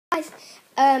guys,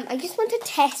 I just went to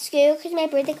Tesco because my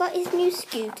brother got his new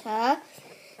scooter,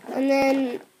 and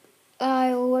then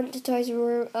I went to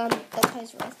Tesco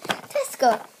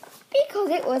because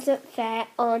it wasn't fair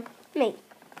on me.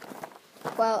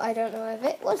 Well, I don't know if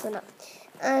it was or not.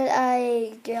 And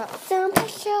I got some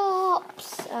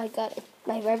shops. I got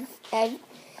my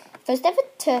first ever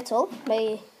turtle.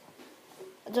 I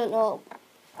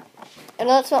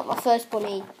know it's not my first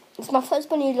bunny. It's my first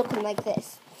bunny looking like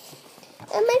this.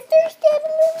 And my first ever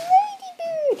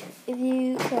ladybird. If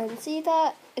you can see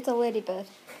that, it's a ladybird.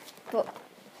 But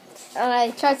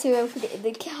I tried to open it in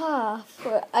the car,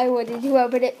 but I wanted to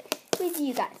open it with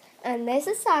you guys. And there's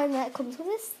a sign that comes with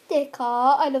a sticker.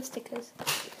 I love stickers.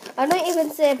 I don't even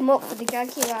save them up for the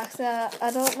Yankee wax. I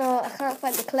don't know. I can't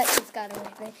find the collector's guide or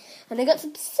anything. And I got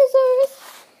some scissors.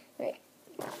 Right.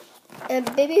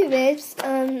 Baby Ribs,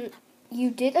 you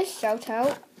did a shout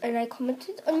out and I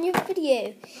commented on your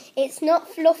video. It's not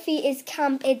fluffy is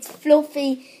camp, it's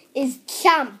fluffy is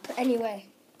champ. Anyway.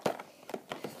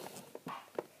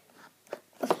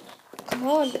 Come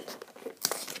on.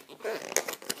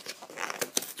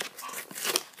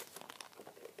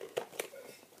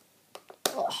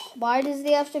 Oh, why does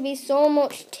there have to be so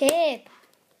much tape?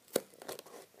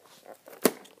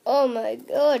 Oh my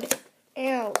god.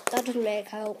 Ew, that doesn't make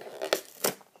help.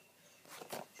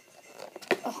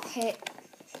 Okay.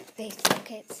 These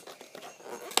pockets.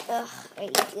 Ugh,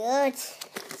 very good.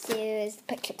 So here's the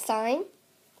picture sign.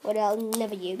 What I'll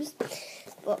never use.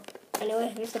 But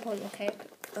anyway, here's the point, okay?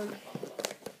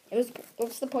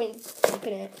 What's the point of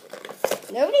keeping it?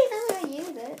 Nobody's ever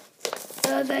used it.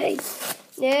 Oh, they.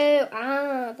 No,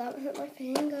 that hurt my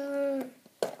finger.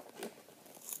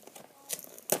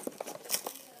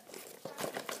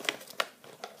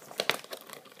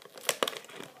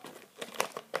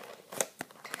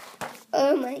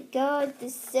 Oh my god,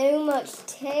 there's so much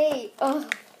tape. Oh,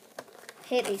 I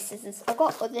hate these scissors. I've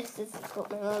got other scissors, but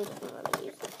my mom doesn't want to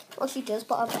use them. Well, she does,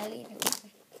 but I barely even use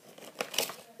them.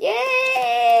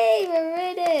 Yay! We're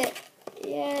in it!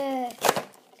 Yeah.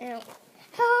 Ow.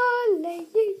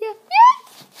 Hallelujah! Yeah!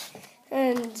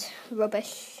 And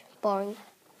rubbish. Boring.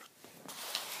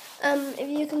 If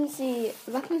you can see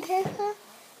wrapping paper,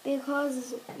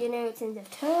 because, it's in the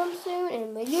term soon,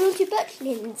 and we're going to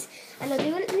Butlins. And I'll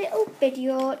do a little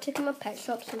video taking my pet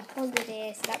shops on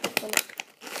holiday, so that'll be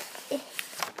fun.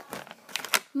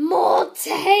 More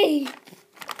tape!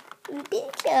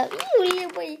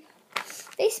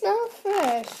 They smell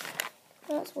fresh.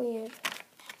 That's weird.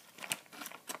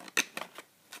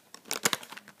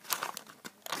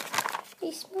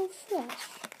 They smell fresh.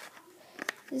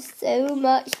 There's so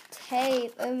much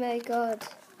tape. Oh my god.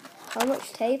 How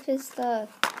much tape is there?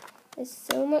 There's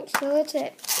so much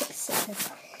sellotape.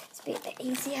 It's a bit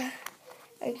easier.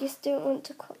 I just don't want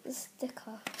to cut the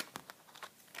sticker.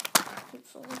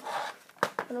 That's all.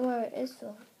 I don't know where it is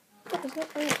though. Look, it's not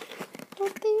there.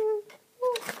 Not there.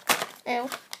 Ow.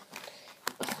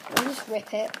 I'll just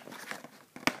rip it.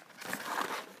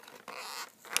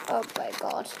 Oh my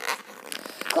god.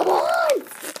 Come on!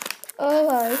 Oh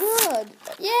my god.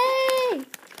 Yay!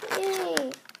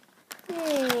 Yay!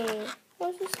 Yay.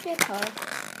 Where's the sticker?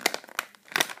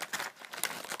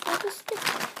 Where's the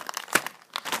sticker?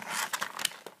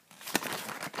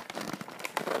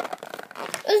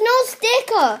 There's no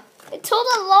sticker! It told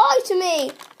a lie to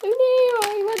me! Oh no,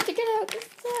 I want to get out the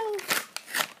cell.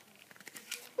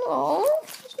 Oh,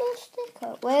 there's no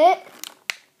sticker. Wait.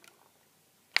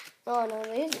 Oh no,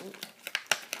 there isn't.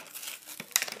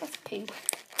 That's poop.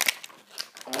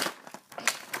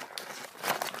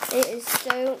 It is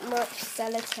so much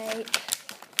sellotape.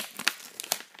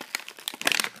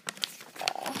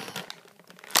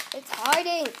 It's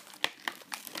hiding.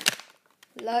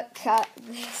 Look at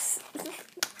this.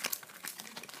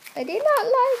 I do not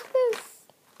like this.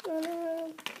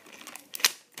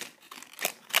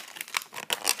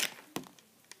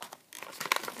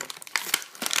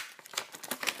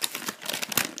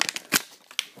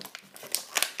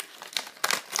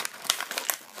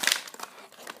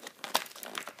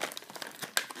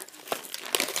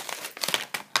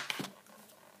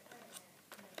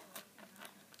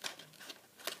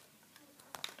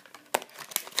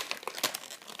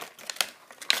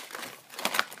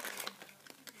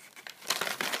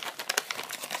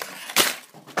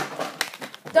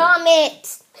 Damn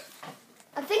it!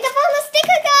 I think I found a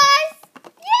sticker, guys!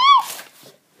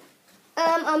 Yes!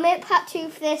 I'll make part 2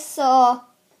 for this, so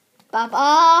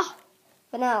bye-bye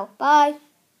for now. Bye.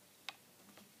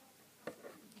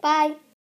 Bye.